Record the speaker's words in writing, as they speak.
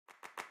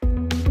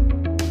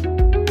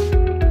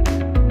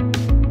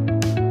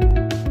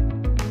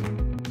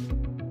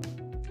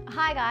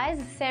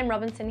guys, Sam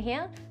Robinson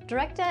here,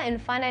 Director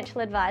and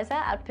Financial Advisor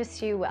at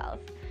Pursue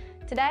Wealth.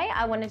 Today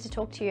I wanted to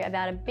talk to you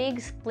about a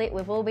big split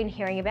we've all been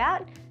hearing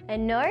about,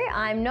 and no,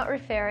 I'm not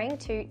referring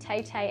to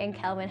Tay-Tay and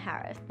Calvin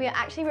Harris. We are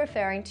actually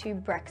referring to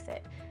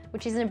Brexit,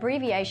 which is an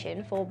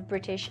abbreviation for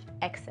British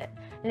exit.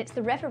 And it's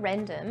the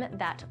referendum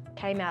that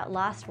came out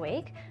last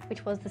week,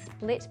 which was the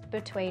split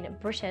between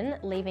Britain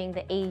leaving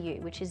the EU,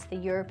 which is the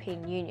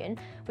European Union,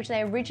 which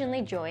they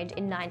originally joined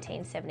in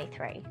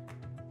 1973.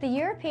 The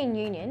European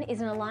Union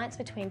is an alliance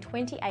between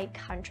 28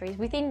 countries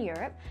within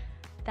Europe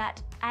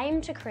that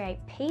aim to create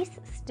peace,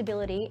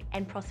 stability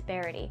and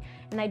prosperity.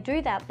 And they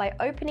do that by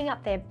opening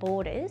up their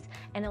borders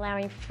and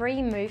allowing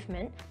free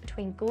movement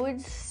between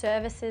goods,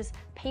 services,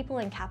 people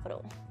and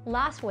capital.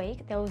 Last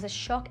week, there was a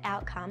shock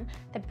outcome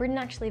that Britain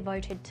actually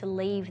voted to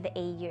leave the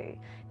EU,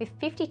 with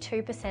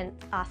 52%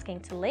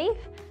 asking to leave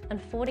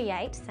and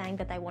 48% saying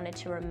that they wanted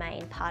to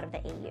remain part of the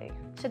EU.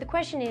 So the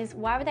question is,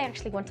 why would they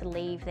actually want to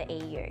leave the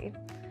EU?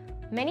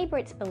 Many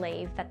Brits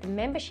believe that the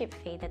membership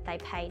fee that they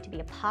pay to be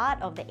a part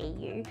of the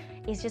EU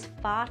is just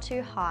far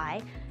too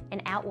high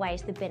and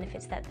outweighs the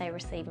benefits that they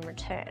receive in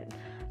return.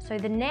 So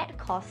the net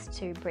cost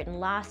to Britain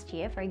last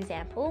year, for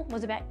example,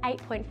 was about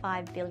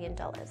 $8.5 billion.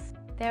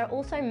 There are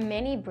also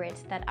many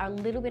Brits that are a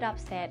little bit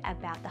upset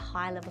about the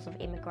high levels of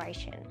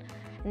immigration,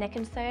 and they're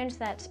concerned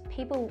that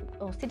people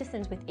or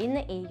citizens within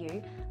the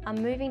EU are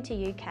moving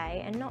to UK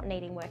and not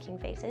needing working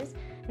visas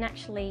and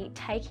actually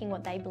taking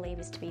what they believe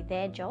is to be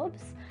their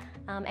jobs,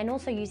 and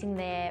also using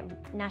their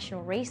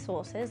national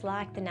resources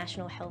like the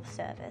National Health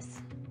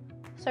Service.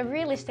 So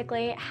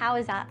realistically, how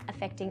is that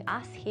affecting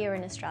us here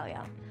in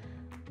Australia?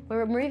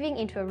 We're moving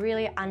into a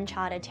really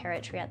uncharted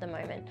territory at the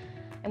moment,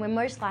 and we're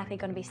most likely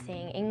going to be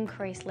seeing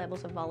increased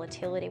levels of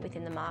volatility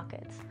within the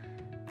markets.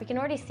 We can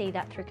already see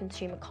that through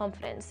consumer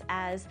confidence,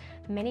 as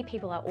many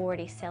people are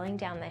already selling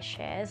down their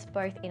shares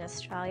both in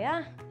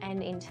Australia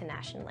and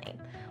internationally,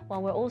 while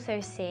we're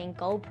also seeing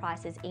gold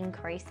prices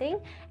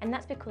increasing, and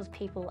that's because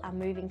people are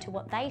moving to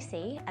what they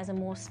see as a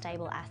more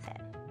stable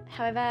asset.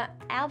 However,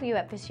 our view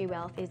at Pursue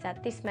Wealth is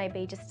that this may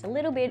be just a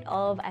little bit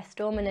of a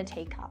storm in a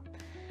teacup.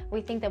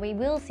 We think that we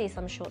will see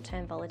some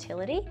short-term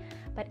volatility,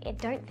 but I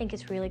don't think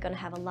it's really going to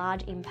have a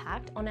large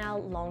impact on our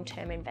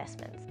long-term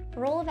investments.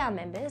 For all of our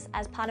members,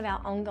 as part of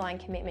our ongoing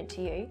commitment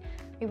to you,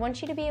 we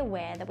want you to be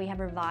aware that we have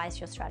revised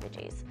your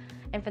strategies.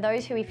 And for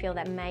those who we feel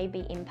that may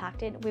be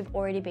impacted, we've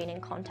already been in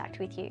contact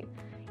with you.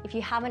 If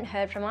you haven't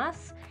heard from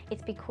us,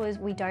 it's because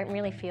we don't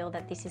really feel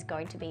that this is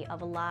going to be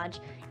of a large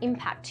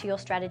impact to your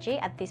strategy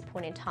at this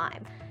point in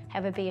time.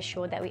 However, be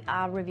assured that we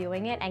are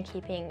reviewing it and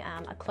keeping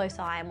a close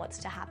eye on what's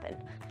to happen.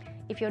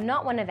 If you're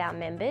not one of our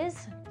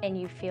members and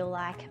you feel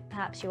like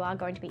perhaps you are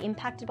going to be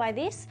impacted by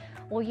this,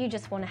 or you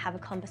just want to have a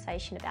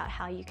conversation about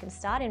how you can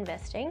start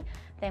investing,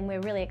 then we're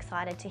really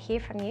excited to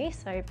hear from you,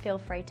 so feel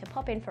free to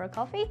pop in for a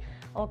coffee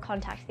or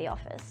contact the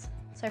office.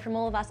 So from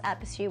all of us at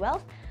Pursue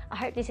Wealth, I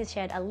hope this has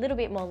shed a little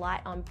bit more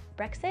light on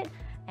Brexit,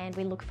 and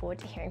we look forward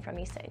to hearing from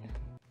you soon.